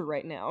composure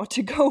right now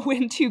to go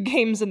win 2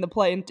 games in 2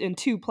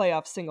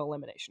 playoff single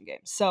elimination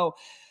games. So,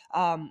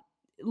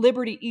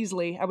 Liberty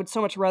easily. I would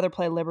so much rather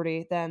play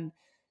Liberty than,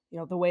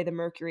 the way the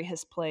Mercury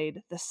has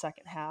played the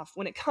second half.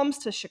 When it comes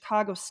to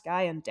Chicago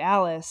Sky and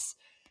Dallas,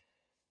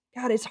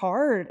 God, it's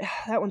hard.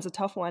 That one's a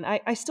tough one.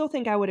 I still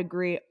think I would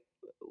agree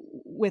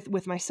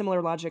with my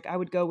similar logic. I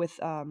would go with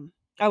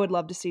I would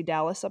love to see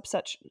Dallas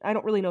upset. I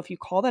don't really know if you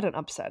call that an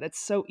upset. It's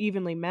so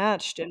evenly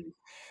matched,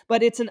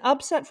 but it's an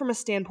upset from a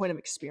standpoint of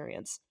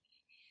experience.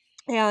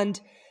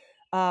 And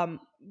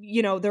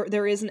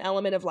there is an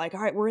element of like,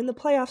 all right, we're in the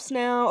playoffs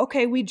now.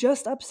 Okay, we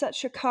just upset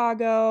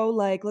Chicago.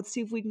 Like, let's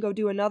see if we can go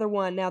do another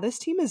one. Now, this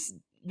team is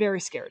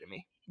very scary to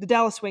me. The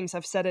Dallas Wings,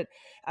 I've said it,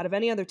 out of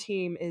any other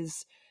team,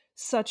 is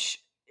such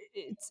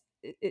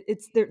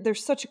they're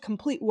such a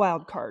complete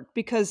wild card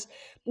because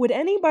would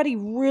anybody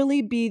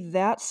really be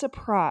that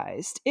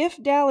surprised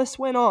if Dallas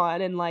went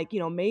on and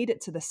made it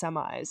to the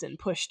semis and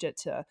pushed it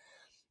to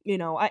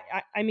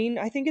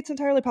I think it's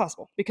entirely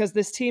possible because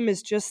this team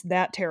is just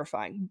that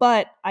terrifying.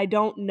 But I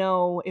don't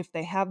know if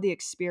they have the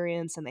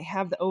experience and they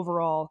have the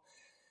overall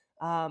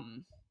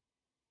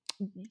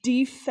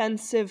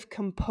defensive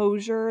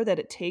composure that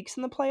it takes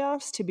in the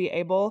playoffs to be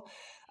able.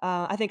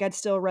 I think I'd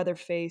still rather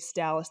face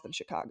Dallas than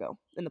Chicago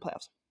in the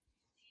playoffs.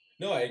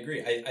 No, I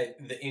agree.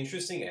 The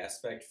interesting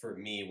aspect for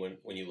me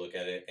when you look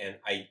at it, and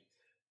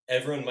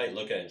everyone might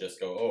look at it and just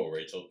go, "Oh,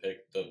 Rachel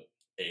picked the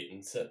 8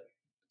 and 7."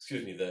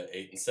 Excuse me, the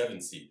 8 and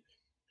 7 seed.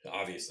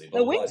 Obviously,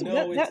 the Wings. No,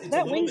 it's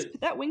a little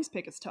bit. That Wings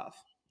pick is tough.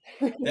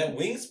 That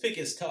Wings pick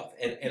is tough,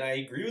 and I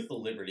agree with the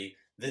Liberty.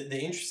 The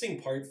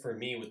interesting part for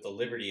me with the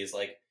Liberty is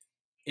like,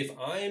 if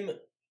I'm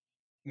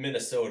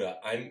Minnesota,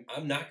 I'm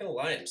not gonna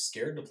lie, I'm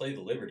scared to play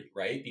the Liberty,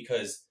 right?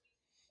 Because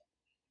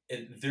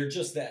they're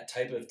just that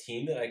type of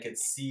team that I could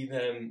see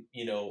them,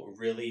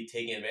 really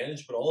taking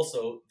advantage. But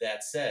also,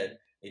 that said,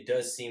 it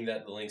does seem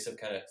that the Lynx have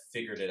kind of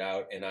figured it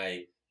out, and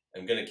I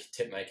am going to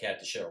tip my cap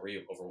to Cheryl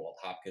Reeve over Walt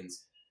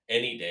Hopkins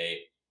any day.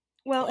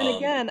 Well, and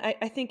again,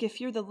 I think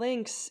if you're the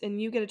Lynx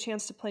and you get a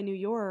chance to play New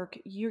York,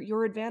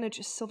 your advantage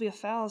is Sylvia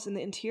Fowles in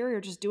the interior,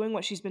 just doing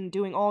what she's been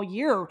doing all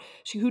year.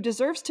 Who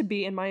deserves to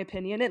be, in my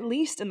opinion, at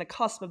least in the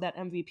cusp of that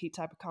MVP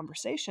type of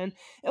conversation.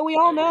 And we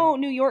all know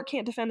New York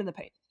can't defend in the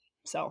paint.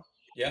 So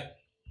yeah.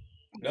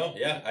 No,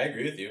 yeah, I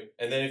agree with you.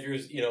 And then if you're,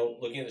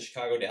 looking at the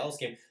Chicago-Dallas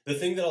game, the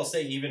thing that I'll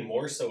say even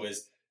more so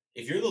is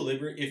if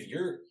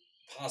you're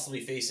possibly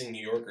facing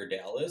New York or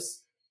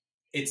Dallas,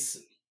 it's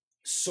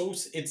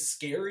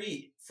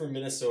scary for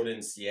Minnesota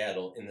and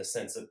Seattle in the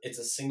sense of it's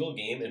a single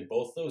game and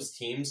both those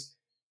teams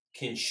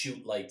can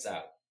shoot lights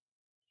out,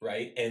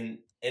 right? And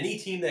any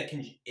team that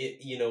can,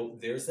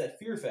 there's that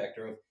fear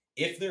factor of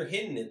if they're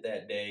hitting it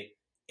that day,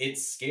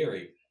 it's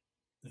scary.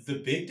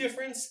 The big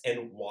difference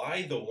and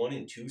why the 1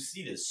 and 2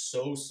 seed is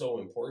so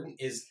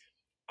important is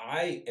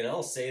and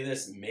I'll say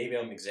this, maybe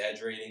I'm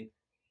exaggerating,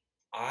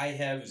 I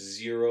have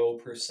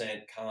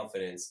 0%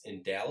 confidence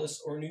in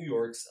Dallas or New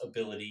York's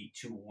ability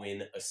to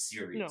win a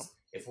series. No.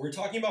 If we're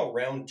talking about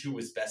round 2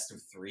 as best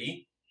of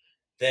 3,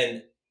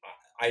 then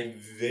I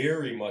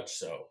very much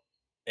so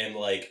am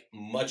like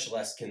much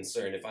less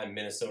concerned if I'm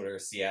Minnesota or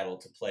Seattle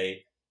to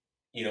play,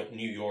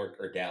 New York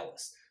or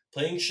Dallas.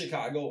 Playing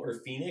Chicago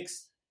or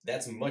Phoenix,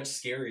 that's much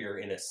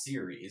scarier in a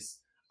series.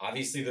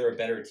 Obviously, they're a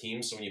better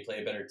team, so when you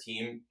play a better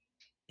team,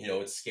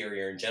 it's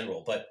scarier in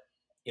general. But,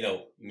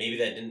 maybe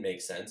that didn't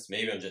make sense.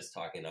 Maybe I'm just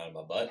talking out of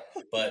my butt.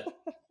 But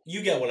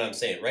you get what I'm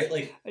saying, right?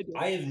 Like, I do.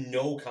 I have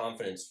no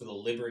confidence for the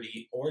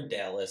Liberty or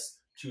Dallas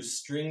to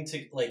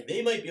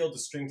they might be able to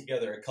string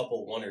together a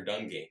couple one or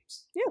done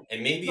games. Yeah.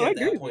 And maybe No, I at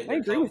that agree. point, I their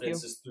agree with you.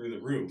 confidence is through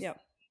the roof. Yeah.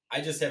 I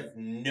just have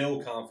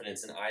no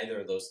confidence in either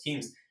of those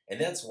teams.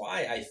 And that's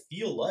why I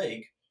feel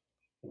like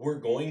we're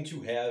going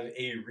to have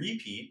a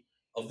repeat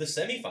of the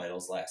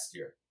semifinals last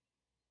year.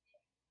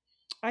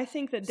 I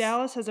think that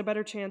Dallas has a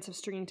better chance of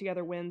stringing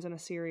together wins in a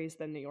series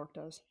than New York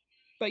does.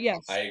 But yes,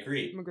 I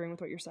agree. I'm agreeing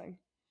with what you're saying.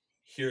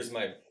 Here's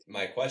my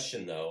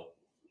question, though,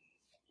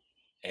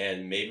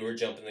 and maybe we're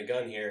jumping the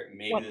gun here.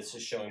 Maybe What? this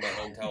is showing my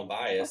hometown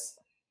bias,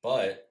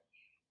 but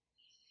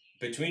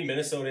between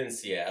Minnesota and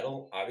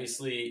Seattle,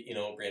 obviously,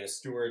 Brandon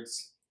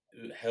Stewart's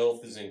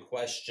health is in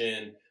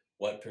question.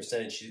 What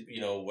percentage,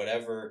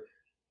 whatever.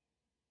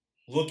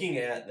 Looking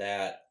at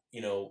that,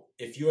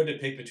 if you had to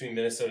pick between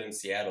Minnesota and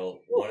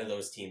Seattle, one of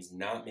those teams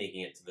not making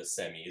it to the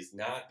semis,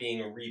 not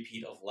being a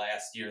repeat of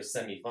last year's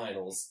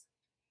semifinals,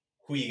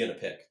 who are you going to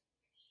pick?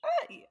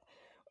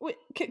 Wait,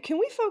 can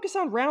we focus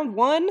on round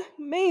 1?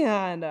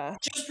 Man.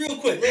 Just real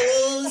quick,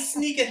 let's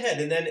sneak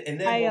ahead, and then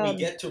when we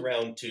get to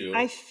round 2,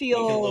 I we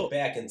feel can look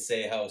back and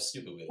say how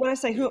stupid we were. when I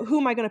say who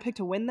am I going to pick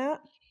to win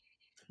that?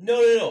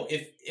 No.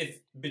 If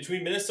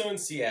between Minnesota and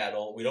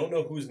Seattle, we don't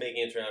know who's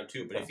making it to round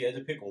 2, but if you had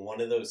to pick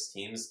one of those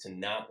teams to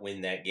not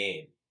win that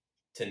game,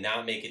 to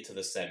not make it to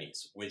the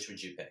semis, which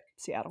would you pick?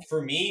 Seattle.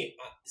 For me,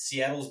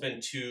 Seattle's been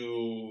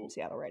too...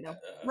 Seattle right now.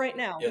 Right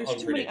now. There's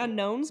too many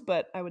unknowns,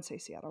 but I would say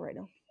Seattle right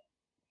now.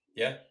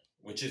 Yeah,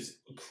 which is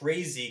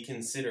crazy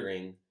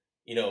considering,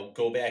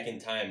 go back in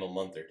time a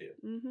month or 2.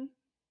 Mm-hmm.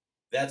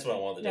 That's what I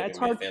want the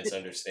WNBA fans to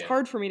understand. It's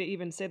hard for me to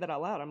even say that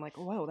out loud. I'm like,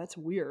 whoa, that's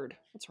weird.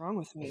 What's wrong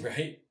with me?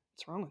 Right?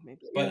 What's wrong with me?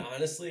 But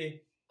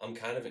honestly, I'm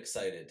kind of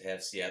excited to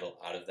have Seattle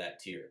out of that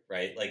tier,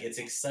 right? Like, it's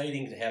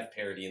exciting to have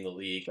parity in the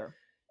league. Sure.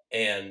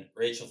 And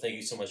Rachel, thank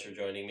you so much for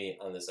joining me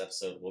on this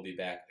episode. We'll be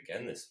back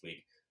again this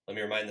week. Let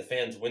me remind the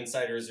fans,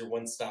 Winsider is your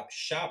one-stop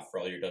shop for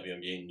all your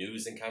WNBA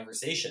news and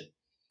conversation.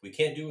 We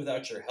can't do it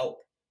without your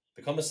help.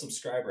 Become a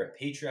subscriber at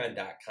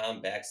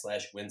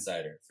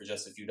patreon.com/Winsider. For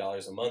just a few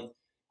dollars a month,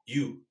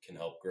 you can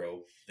help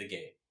grow the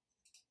game.